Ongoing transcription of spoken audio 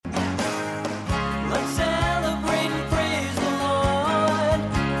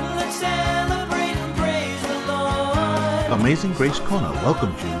Amazing Grace Kona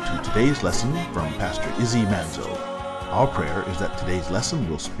welcomes you to today's lesson from Pastor Izzy Manzo. Our prayer is that today's lesson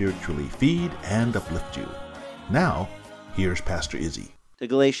will spiritually feed and uplift you. Now, here's Pastor Izzy. To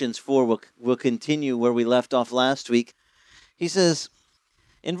Galatians 4, we'll continue where we left off last week. He says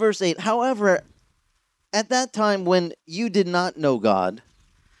in verse 8, however, at that time when you did not know God,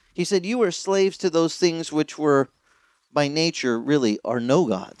 he said, you were slaves to those things which were by nature really are no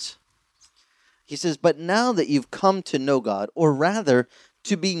gods. He says, but now that you've come to know God, or rather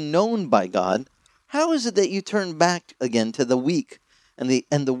to be known by God, how is it that you turn back again to the weak and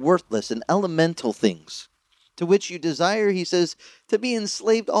the worthless and elemental things, to which you desire, he says, to be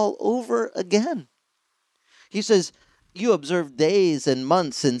enslaved all over again? He says, you observe days and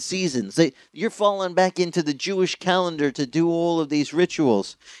months and seasons. You're falling back into the Jewish calendar to do all of these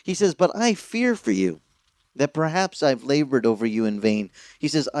rituals. He says, but I fear for you, that perhaps I've labored over you in vain. He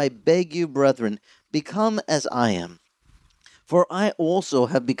says, I beg you, brethren, become as I am, for I also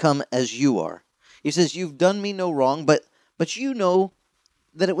have become as you are. He says, you've done me no wrong, but you know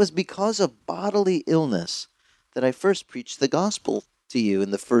that it was because of bodily illness that I first preached the gospel to you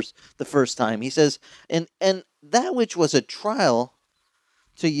in the first time. He says, and that which was a trial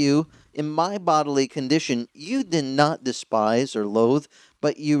to you in my bodily condition, you did not despise or loathe,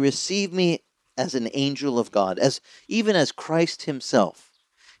 but you received me as an angel of God, even as Christ himself.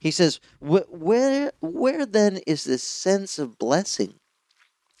 He says, where then is this sense of blessing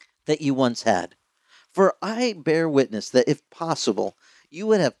that you once had? For I bear witness that if possible, you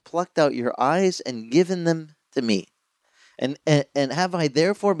would have plucked out your eyes and given them to me. And have I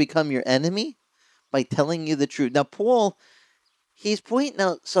therefore become your enemy by telling you the truth? Now, Paul, he's pointing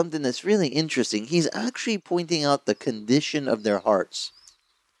out something that's really interesting. He's actually pointing out the condition of their hearts.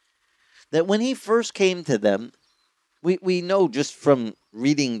 That when he first came to them, we know just from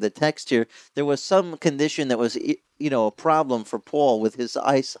reading the text here, there was some condition that was, a problem for Paul with his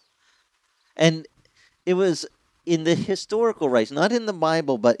eyesight. And it was in the historical writings, not in the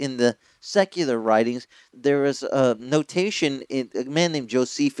Bible, but in the secular writings, there was a notation, a man named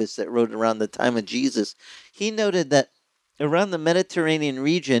Josephus that wrote around the time of Jesus. He noted that around the Mediterranean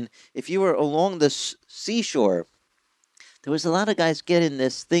region, if you were along the seashore, there was a lot of guys getting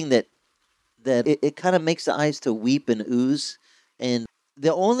this thing that it kind of makes the eyes to weep and ooze. And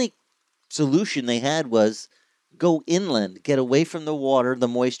the only solution they had was go inland, get away from the water, the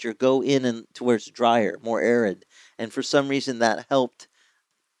moisture, go in and to where it's drier, more arid. And for some reason that helped,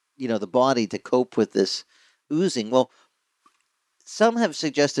 the body to cope with this oozing. Well, some have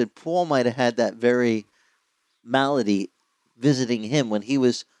suggested Paul might have had that very malady visiting him when he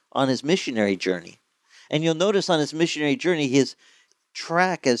was on his missionary journey. And you'll notice on his missionary journey, his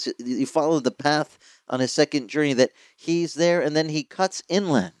track, as you follow the path on his second journey, that he's there and then he cuts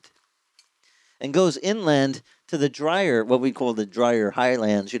inland and goes inland to the drier, what we call the drier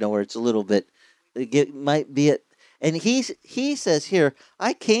highlands, where it's a little bit, it might be it. And he says here,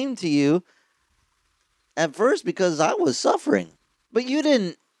 I came to you at first because I was suffering, but you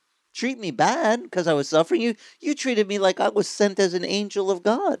didn't treat me bad because I was suffering. You treated me like I was sent as an angel of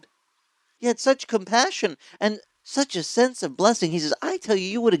God. You had such compassion and such a sense of blessing. He says, I tell you,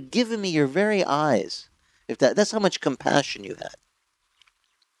 you would have given me your very eyes. If that's how much compassion you had.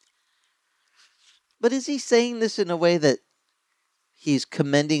 But is he saying this in a way that he's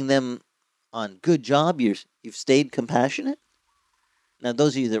commending them on good job? You've stayed compassionate? Now,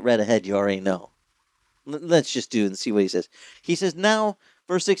 those of you that read ahead, you already know. Let's just do and see what he says. He says, now,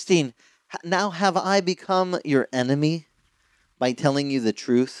 verse 16, now have I become your enemy by telling you the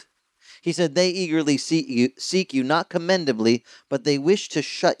truth? He said, they eagerly seek you, not commendably, but they wish to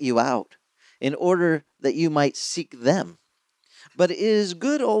shut you out, in order that you might seek them. But it is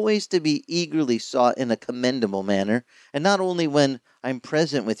good always to be eagerly sought in a commendable manner, and not only when I'm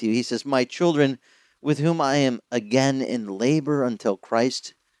present with you. He says, my children, with whom I am again in labor until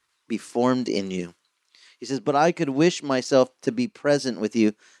Christ be formed in you. He says, but I could wish myself to be present with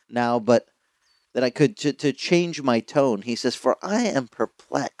you now, but that I could to change my tone. He says, for I am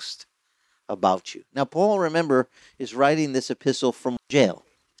perplexed about you. Now, Paul, remember, is writing this epistle from jail,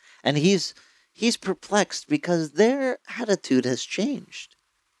 and he's perplexed because their attitude has changed.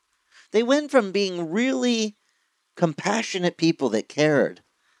 They went from being really compassionate people that cared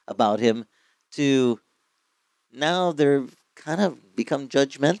about him to now they're kind of become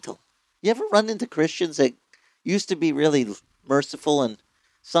judgmental. You ever run into Christians that used to be really merciful and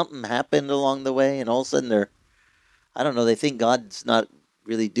something happened along the way and all of a sudden they think God's not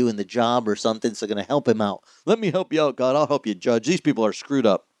really doing the job or something, so they're going to help him out. Let me help you out, God. I'll help you judge. These people are screwed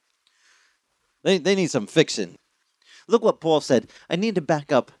up. They need some fixing. Look what Paul said. I need to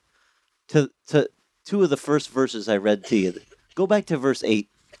back up to two of the first verses I read to you. Go back to verse 8.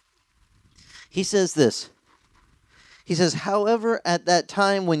 He says this. He says, however, at that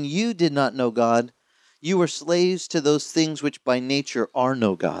time when you did not know God, you were slaves to those things which by nature are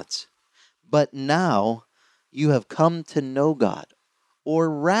no gods. But now you have come to know God. Or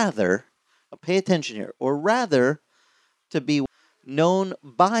rather, pay attention here, or rather to be known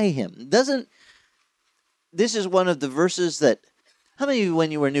by him. This is one of the verses that, how many of you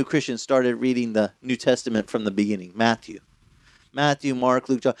when you were a new Christian started reading the New Testament from the beginning? Matthew, Mark,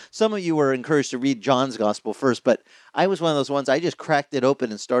 Luke, John. Some of you were encouraged to read John's gospel first, but I was one of those ones, I just cracked it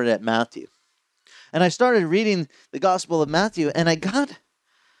open and started at Matthew. And I started reading the gospel of Matthew, and I got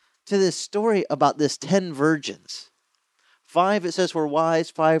to this story about this 10 virgins. 5, it says, were wise,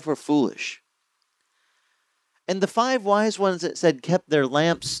 5 were foolish. And the 5 wise ones, it said, kept their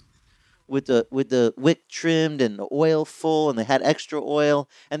lamps with the wick trimmed and the oil full, and they had extra oil,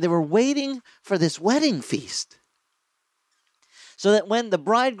 and they were waiting for this wedding feast. So that when the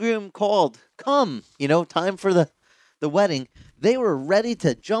bridegroom called, come, time for the wedding, they were ready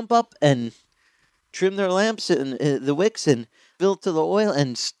to jump up and trim their lamps and the wicks and fill to the oil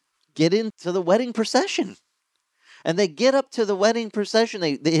and get into the wedding procession. And they get up to the wedding procession.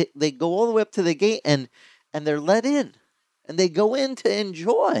 They go all the way up to the gate and they're let in. And they go in to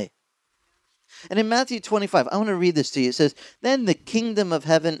enjoy. And in Matthew 25, I want to read this to you. It says, then the kingdom of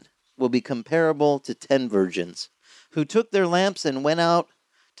heaven will be comparable to 10 virgins who took their lamps and went out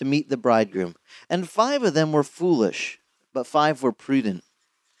to meet the bridegroom. And 5 of them were foolish, but 5 were prudent.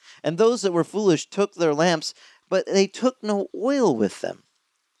 And those that were foolish took their lamps, but they took no oil with them.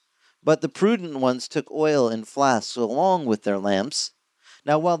 But the prudent ones took oil in flasks along with their lamps.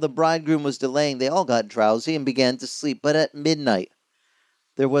 Now while the bridegroom was delaying, they all got drowsy and began to sleep. But at midnight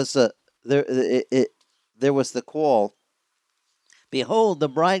there was the call, behold, the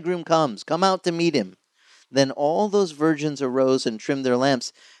bridegroom comes, come out to meet him. Then all those virgins arose and trimmed their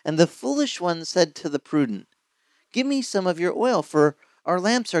lamps. And the foolish one said to the prudent, give me some of your oil, for our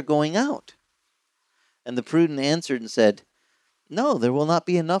lamps are going out. And the prudent answered and said, no, there will not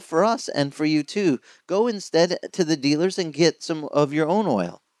be enough for us and for you too. Go instead to the dealers and get some of your own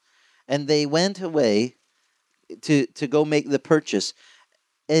oil. And they went away to go make the purchase.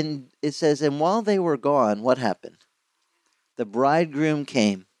 And it says, and while they were gone, what happened? The bridegroom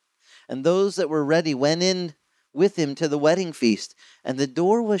came, and those that were ready went in with him to the wedding feast, and the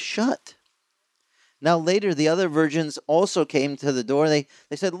door was shut. Now later the other virgins also came to the door. They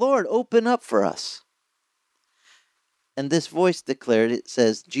said, Lord, open up for us. And this voice declared, it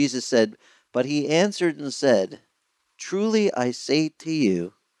says, Jesus said, but he answered and said, truly I say to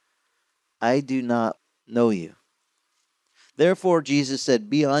you, I do not know you. Therefore Jesus said,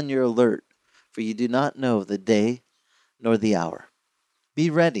 be on your alert, for you do not know the day nor the hour. Be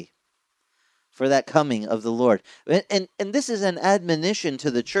ready for that coming of the Lord. And this is an admonition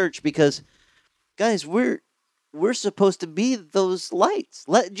to the church because, guys, we're supposed to be those lights.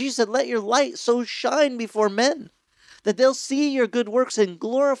 Jesus said, let your light so shine before men that they'll see your good works and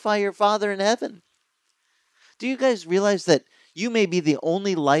glorify your Father in heaven. Do you guys realize that you may be the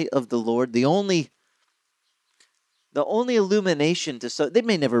only light of the Lord, the only illumination to so they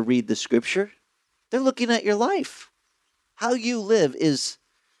may never read the scripture. They're looking at your life. How you live is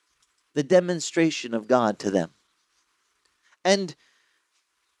the demonstration of God to them. And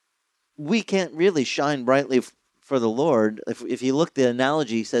we can't really shine brightly for the Lord. If you look, the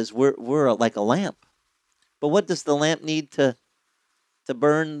analogy says we're like a lamp. But what does the lamp need to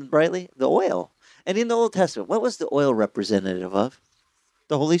burn brightly? The oil. And in the Old Testament, what was the oil representative of?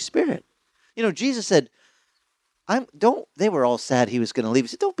 The Holy Spirit. Jesus said, they were all sad he was going to leave. He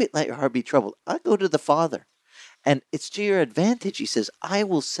said, don't let your heart be troubled. I go to the Father. And it's to your advantage. He says, I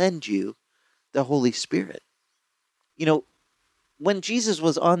will send you the Holy Spirit. When Jesus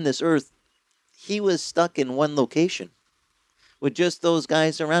was on this earth, he was stuck in one location with just those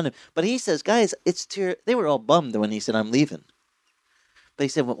guys around him. But he says, guys, they were all bummed when he said, I'm leaving. But he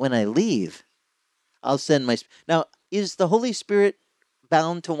said, when I leave, I'll send my... Now, is the Holy Spirit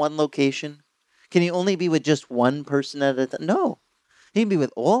bound to one location? Can he only be with just one person at a time? No. He can be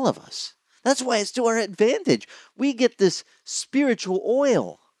with all of us. That's why it's to our advantage. We get this spiritual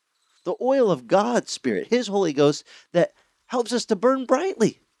oil, the oil of God's Spirit, his Holy Ghost, that helps us to burn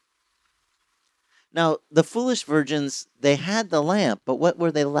brightly. Now, the foolish virgins, they had the lamp, but what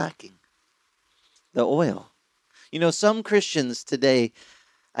were they lacking? The oil. Some Christians today,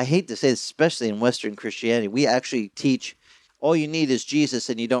 I hate to say this, especially in Western Christianity, we actually teach all you need is Jesus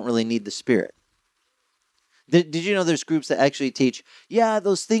and you don't really need the Spirit. Did you know there's groups that actually teach,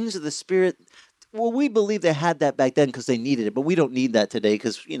 those things of the Spirit, well, we believe they had that back then because they needed it, but we don't need that today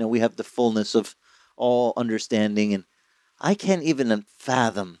because, we have the fullness of all understanding. And I can't even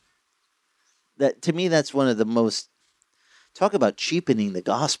fathom that. To me, that's one of the most, talk about cheapening the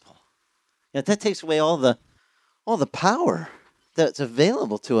gospel. That takes away all the power that's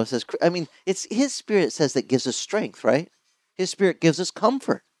available to us it's His Spirit says that gives us strength, right? His Spirit gives us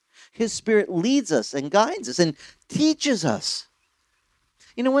comfort. His Spirit leads us and guides us and teaches us.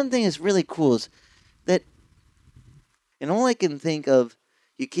 One thing that's really cool is that, and all I can think of,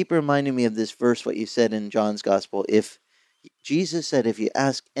 you keep reminding me of this verse, what you said in John's Gospel. If Jesus said, if you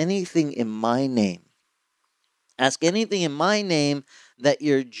ask anything in my name, that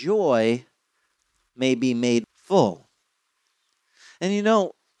your joy may be made full.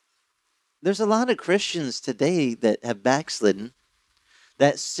 And there's a lot of Christians today that have backslidden,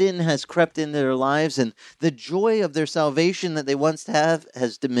 that sin has crept into their lives, and the joy of their salvation that they once have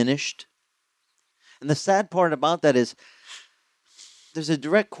has diminished. And the sad part about that is there's a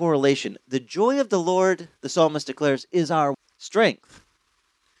direct correlation. The joy of the Lord, the psalmist declares, is our strength.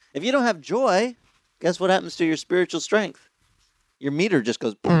 If you don't have joy, guess what happens to your spiritual strength? Your meter just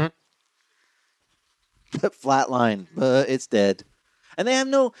goes flatline. It's dead. And they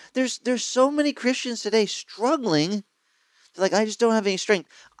have there's so many Christians today struggling. They're like, I just don't have any strength.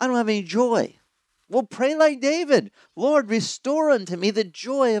 I don't have any joy. Well, pray like David. Lord, restore unto me the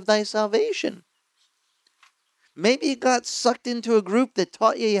joy of thy salvation. Maybe you got sucked into a group that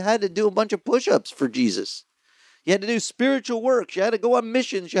taught you had to do a bunch of push-ups for Jesus. You had to do spiritual works. You had to go on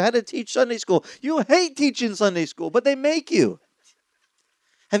missions. You had to teach Sunday school. You hate teaching Sunday school, but they make you.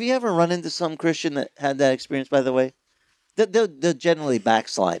 Have you ever run into some Christian that had that experience, by the way? They'll generally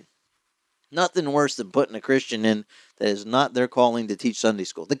backslide. Nothing worse than putting a Christian in that is not their calling to teach Sunday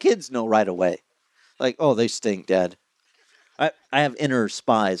school. The kids know right away. Like, oh, they stink, Dad. I have inner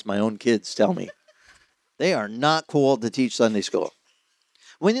spies. My own kids tell me. They are not called to teach Sunday school.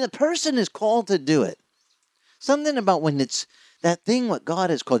 When the person is called to do it, something about when it's that thing what God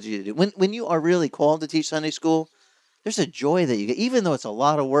has called you to do. When you are really called to teach Sunday school, there's a joy that you get, even though it's a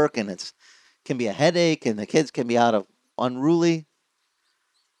lot of work and it can be a headache and the kids can be unruly.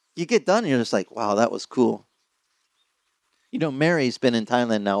 You get done and you're just like, wow, that was cool. Mary's been in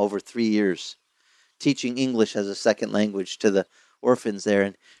Thailand now over 3 years, teaching English as a second language to the orphans there.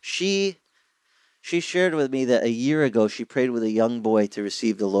 And she shared with me that a year ago she prayed with a young boy to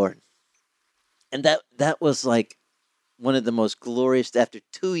receive the Lord. And that was like one of the most glorious, after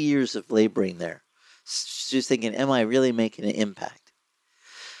 2 years of laboring there. She was thinking, am I really making an impact?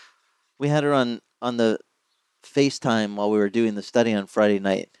 We had her on the FaceTime while we were doing the study on Friday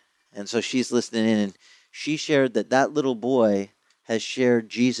night. And so she's listening in, and she shared that little boy has shared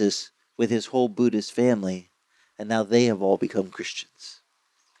Jesus with his whole Buddhist family, and now they have all become Christians.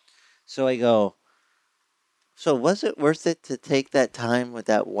 So I go, so was it worth it to take that time with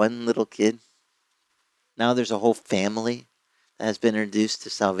that one little kid? Now there's a whole family that has been introduced to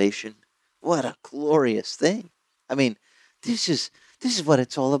salvation. What a glorious thing. This is what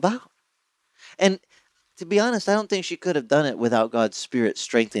it's all about. And to be honest, I don't think she could have done it without God's Spirit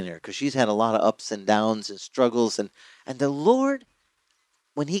strengthening her, because she's had a lot of ups and downs and struggles. And the Lord,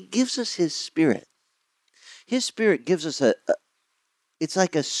 when He gives us His Spirit gives us it's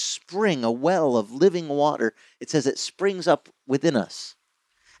like a spring, a well of living water. It says it springs up within us.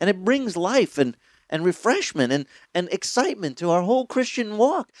 And it brings life and refreshment and excitement to our whole Christian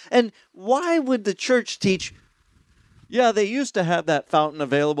walk. And why would the church teach, yeah, they used to have that fountain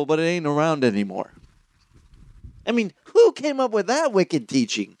available, but it ain't around anymore? Who came up with that wicked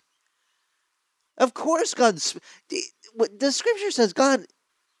teaching? Of course, the Scripture says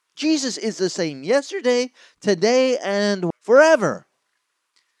Jesus is the same yesterday, today, and forever.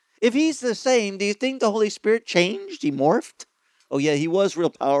 If He's the same, do you think the Holy Spirit changed? He morphed? Oh yeah, He was real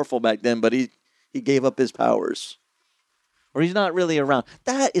powerful back then, but He gave up His powers. Or He's not really around.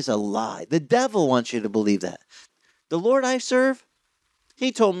 That is a lie. The devil wants you to believe that. The Lord I serve,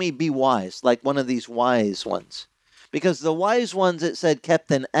 He told me be wise, like one of these wise ones. Because the wise ones, it said, kept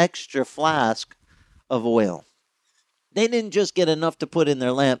an extra flask of oil. They didn't just get enough to put in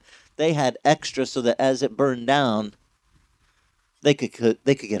their lamp. They had extra so that as it burned down, they could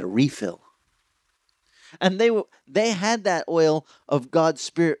get a refill. And they had that oil of God's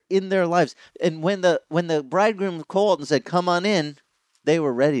Spirit in their lives. And when the bridegroom called and said, come on in, they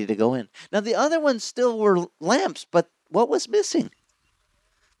were ready to go in. Now the other ones still were lamps, but what was missing?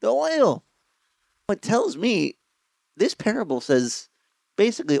 The oil. What tells me, this parable says,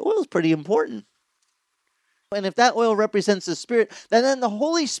 basically, oil is pretty important. And if that oil represents the Spirit, then the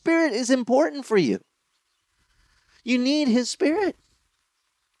Holy Spirit is important for you. You need His Spirit.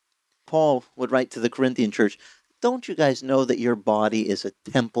 Paul would write to the Corinthian church, don't you guys know that your body is a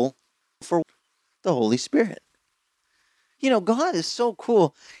temple? For the Holy Spirit. God is so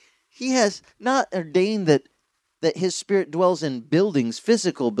cool. He has not ordained that his Spirit dwells in buildings,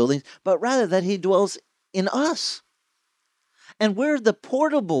 physical buildings, but rather that he dwells in us. And we're the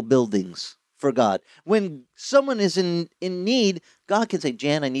portable buildings for God. When someone is in need, God can say,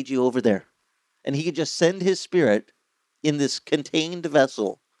 Jan, I need you over there. And he can just send his Spirit in this contained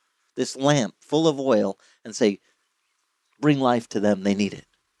vessel, this lamp full of oil, and say, bring life to them. They need it.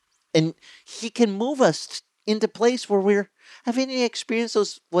 And he can move us into place where we're having any experience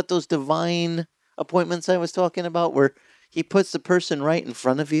those divine appointments I was talking about, where he puts the person right in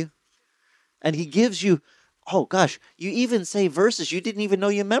front of you and he gives you, oh gosh, you even say verses you didn't even know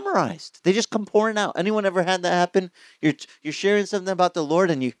you memorized. They just come pouring out. Anyone ever had that happen? You're sharing something about the Lord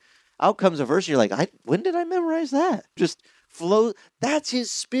and out comes a verse. You're like, when did I memorize that? Just flow. That's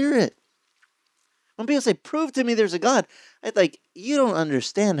his Spirit. When people say, prove to me there's a God, I like, you don't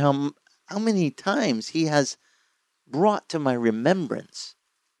understand how many times he has brought to my remembrance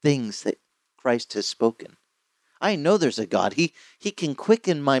things that Christ has spoken. I know there's a God. He can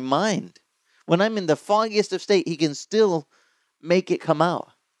quicken my mind. When I'm in the foggiest of state, he can still make it come out.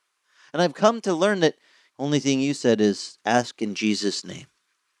 And I've come to learn that the only thing you said is ask in Jesus' name.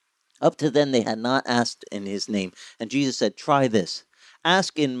 Up to then, they had not asked in his name. And Jesus said, try this.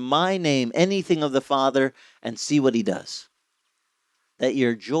 Ask in my name anything of the Father and see what he does, that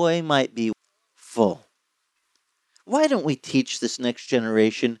your joy might be full. Why don't we teach this next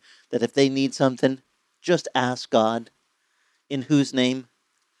generation that if they need something, just ask God, in whose name?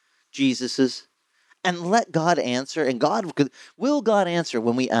 Jesus's, and let God answer. And will God answer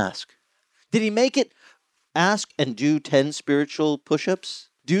when we ask? Did he make it ask and do 10 spiritual push-ups?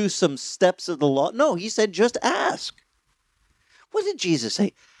 Do some steps of the law? No, he said just ask. What did Jesus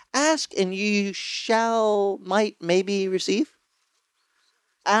say? Ask and you might maybe receive.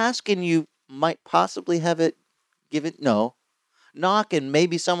 Ask and you might possibly have it given. No. Knock and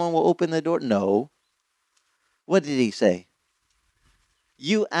maybe someone will open the door. No. What did he say?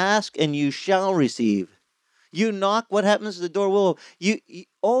 You ask and you shall receive. You knock, what happens? The door will.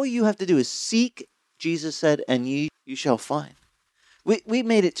 All you have to do is seek, Jesus said, and you shall find. We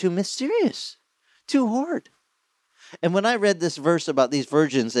made it too mysterious, too hard. And when I read this verse about these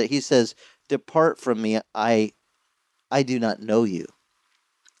virgins that he says, depart from me, I do not know you.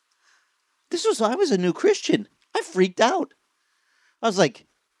 I was a new Christian. I freaked out. I was like,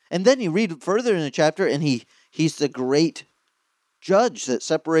 and then you read further in the chapter and he's the great judge that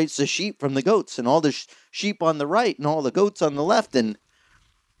separates the sheep from the goats, and all the sheep on the right and all the goats on the left, and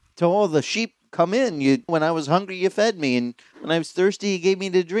to all the sheep come in. When I was hungry, you fed me, and when I was thirsty, you gave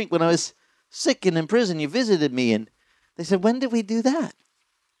me to drink. When I was sick and in prison, you visited me. And they said, when did we do that?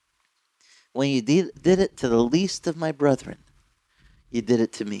 When you did it to the least of my brethren, you did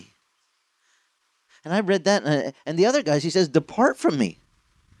it to me. And I read that, and the other guys, he says, depart from me,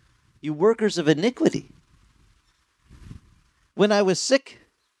 you workers of iniquity. When I was sick,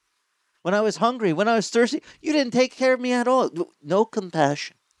 when I was hungry, when I was thirsty, you didn't take care of me at all. No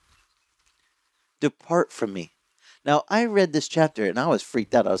compassion. Depart from me. Now, I read this chapter and I was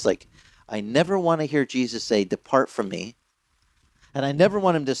freaked out. I was like, I never want to hear Jesus say, depart from me. And I never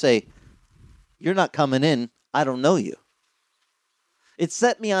want him to say, you're not coming in. I don't know you. It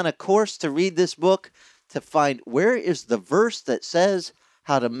set me on a course to read this book, to find where is the verse that says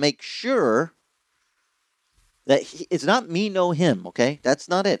how to make sure that it's not me know him, okay? That's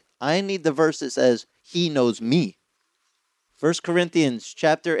not it. I need the verse that says he knows me. 1 Corinthians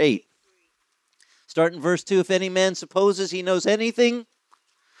chapter 8. Start in verse 2. If any man supposes he knows anything,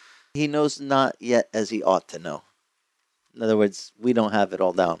 he knows not yet as he ought to know. In other words, we don't have it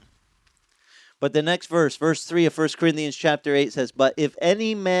all down. But the next verse 3 of 1 Corinthians chapter 8 says, but if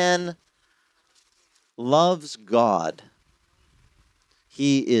any man loves God,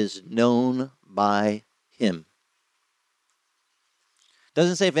 he is known by him.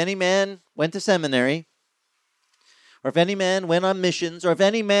 Doesn't say if any man went to seminary, or if any man went on missions, or if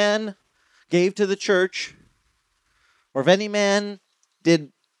any man gave to the church, or if any man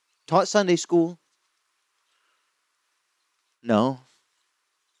taught Sunday school. No.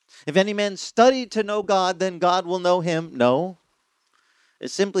 If any man studied to know God, then God will know him. No. It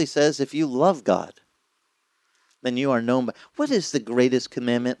simply says if you love God, then you are known by. What is the greatest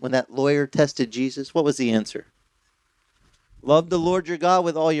commandment? When that lawyer tested Jesus, what was the answer? Love the Lord your God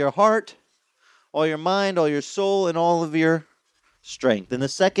with all your heart, all your mind, all your soul, and all of your strength. And the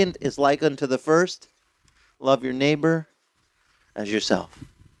second is like unto the first. Love your neighbor as yourself.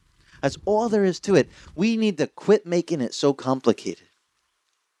 That's all there is to it. We need to quit making it so complicated.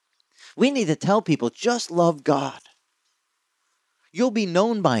 We need to tell people, just love God. You'll be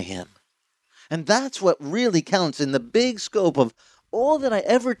known by him. And that's what really counts in the big scope of all that I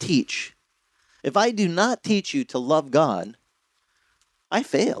ever teach. If I do not teach you to love God, I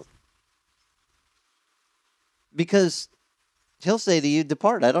failed. Because he'll say to you,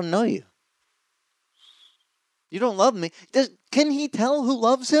 depart, I don't know you. You don't love me. Can he tell who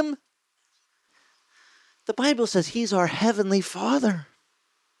loves him? The Bible says he's our heavenly Father.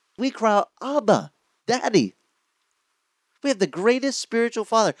 We cry out, Abba, Daddy. We have the greatest spiritual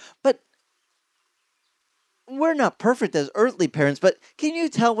Father. But we're not perfect as earthly parents, but can you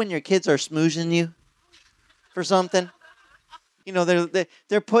tell when your kids are smoozing you for something? You know,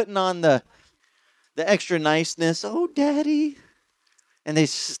 they're putting on the extra niceness. Oh, Daddy. And they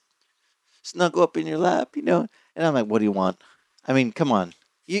snuggle up in your lap, you know. And I'm like, what do you want? I mean, come on.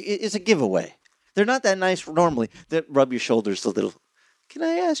 It's a giveaway. They're not that nice normally. They rub your shoulders a little. Can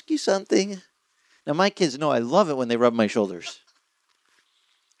I ask you something? Now, my kids know I love it when they rub my shoulders.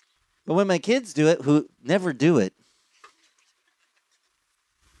 But when my kids do it, who never do it,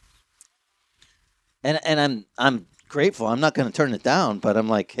 and I'm grateful. I'm not going to turn it down, but I'm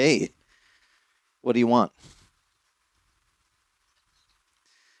like, hey, what do you want?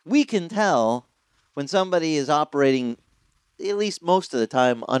 We can tell when somebody is operating, at least most of the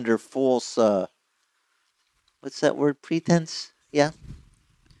time, under false, what's that word, pretense? Yeah?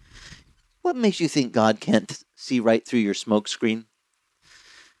 What makes you think God can't see right through your smoke screen?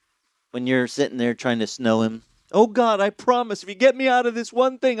 When you're sitting there trying to snow him, oh God, I promise if you get me out of this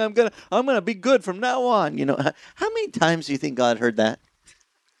one thing, I'm gonna be good from now on. You know, how many times do you think God heard that?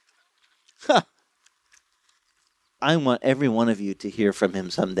 I want every one of you to hear from him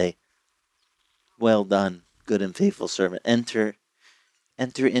someday. Well done, good and faithful servant. Enter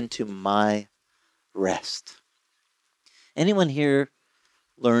into my rest. Anyone here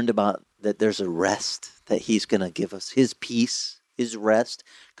learned about that there's a rest that he's going to give us? His peace, his rest.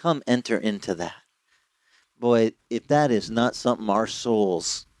 Come enter into that. Boy, if that is not something our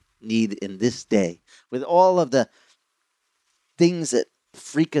souls need in this day, with all of the things that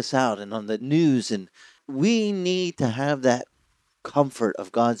freak us out and on the news, and we need to have that comfort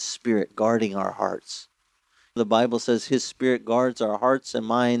of God's Spirit guarding our hearts. The Bible says his Spirit guards our hearts and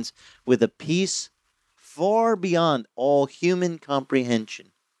minds with a peace far beyond all human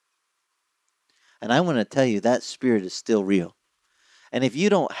comprehension. And I want to tell you that Spirit is still real. And if you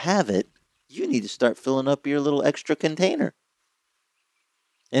don't have it, you need to start filling up your little extra container.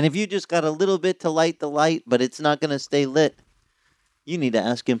 And if you just got a little bit to light the light, but it's not going to stay lit, you need to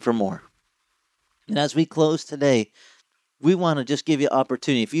ask him for more. And as we close today, we want to just give you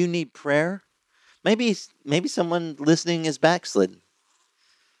opportunity. If you need prayer, maybe someone listening is backslidden.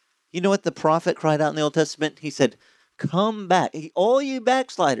 You know what the prophet cried out in the Old Testament? He said, come back. All you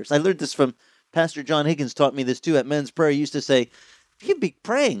backsliders. I learned this from Pastor John Higgins, taught me this too at men's prayer. He used to say, he'd be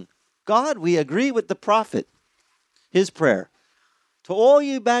praying, God, we agree with the prophet. His prayer. To all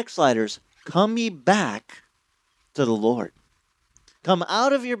you backsliders, come ye back to the Lord. Come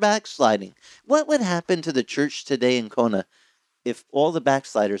out of your backsliding. What would happen to the church today in Kona if all the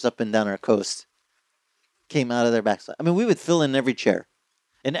backsliders up and down our coast came out of their backslide? I mean, we would fill in every chair.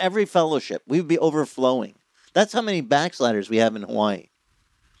 In every fellowship, we would be overflowing. That's how many backsliders we have in Hawaii.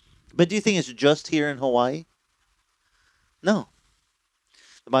 But do you think it's just here in Hawaii? No.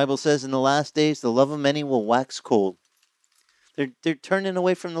 The Bible says in the last days, the love of many will wax cold. They're turning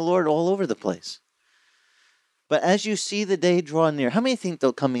away from the Lord all over the place. But as you see the day draw near, how many think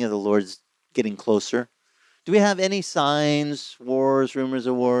the coming of the Lord's getting closer? Do we have any signs, wars, rumors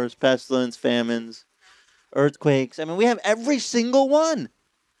of wars, pestilence, famines, earthquakes? I mean, we have every single one.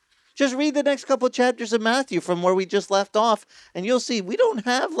 Just read the next couple of chapters of Matthew from where we just left off, and you'll see we don't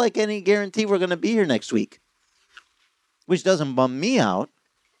have like any guarantee we're going to be here next week, which doesn't bum me out.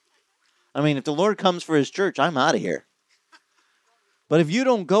 I mean, if the Lord comes for his church, I'm out of here. But if you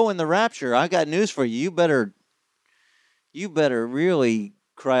don't go in the rapture, I got news for you. You better really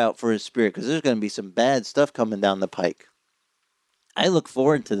cry out for his Spirit, because there's going to be some bad stuff coming down the pike. I look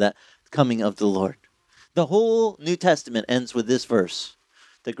forward to that coming of the Lord. The whole New Testament ends with this verse.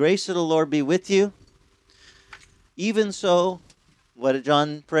 The grace of the Lord be with you. Even so, what did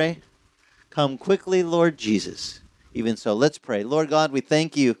John pray? Come quickly, Lord Jesus. Even so, let's pray. Lord God, we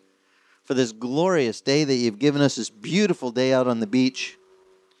thank you for this glorious day that you've given us, this beautiful day out on the beach.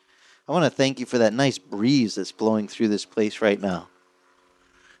 I want to thank you for that nice breeze that's blowing through this place right now.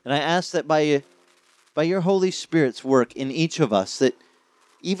 And I ask that by your Holy Spirit's work in each of us, that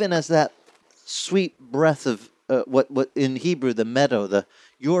even as that sweet breath of what in Hebrew, the meadow,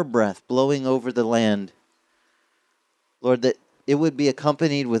 your breath blowing over the land, Lord, that it would be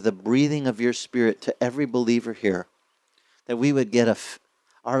accompanied with the breathing of your Spirit to every believer here, that we would get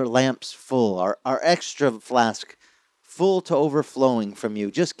our lamps full, our extra flask full to overflowing from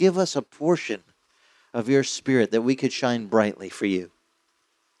you. Just give us a portion of your Spirit that we could shine brightly for you.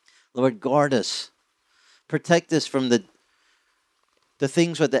 Lord, guard us. Protect us from the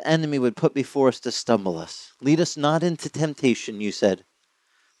things that the enemy would put before us to stumble us. Lead us not into temptation, you said,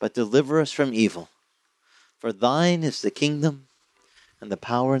 but deliver us from evil. For thine is the kingdom and the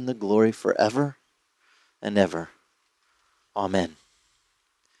power and the glory forever and ever. Amen.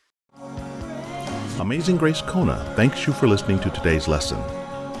 Amazing Grace Kona thanks you for listening to today's lesson.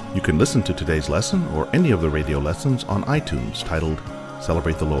 You can listen to today's lesson or any of the radio lessons on iTunes titled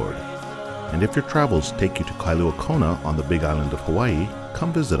Celebrate the Lord. And if your travels take you to Kailua Kona on the Big Island of Hawaii,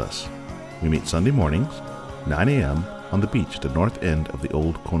 come visit us. We meet Sunday mornings, 9 a.m. on the beach at the north end of the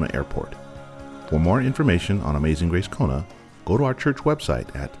old Kona Airport. For more information on Amazing Grace Kona, go to our church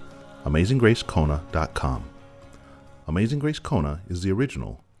website at amazinggracekona.com. Amazing Grace Kona is the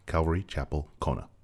original Calvary Chapel Kona.